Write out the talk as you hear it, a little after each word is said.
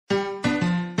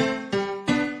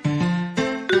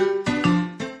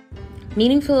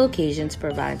Meaningful Occasions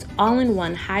provides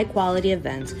all-in-one high-quality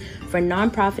events for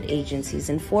nonprofit agencies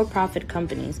and for-profit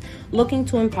companies looking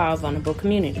to empower vulnerable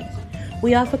communities.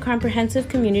 We offer comprehensive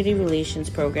community relations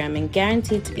programming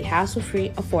guaranteed to be hassle-free,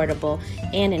 affordable,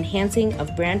 and enhancing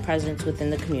of brand presence within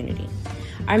the community.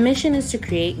 Our mission is to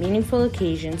create meaningful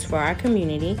occasions for our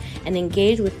community and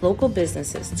engage with local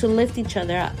businesses to lift each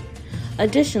other up.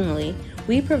 Additionally,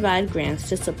 we provide grants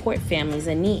to support families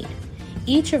in need.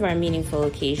 Each of our meaningful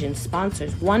occasions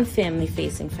sponsors one family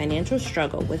facing financial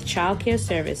struggle with childcare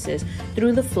services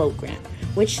through the FLOAT grant,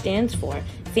 which stands for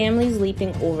Families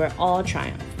Leaping Over All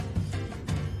Triumph.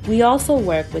 We also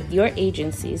work with your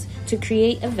agencies to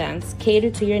create events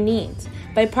catered to your needs.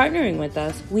 By partnering with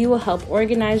us, we will help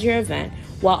organize your event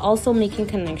while also making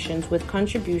connections with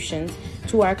contributions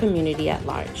to our community at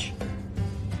large.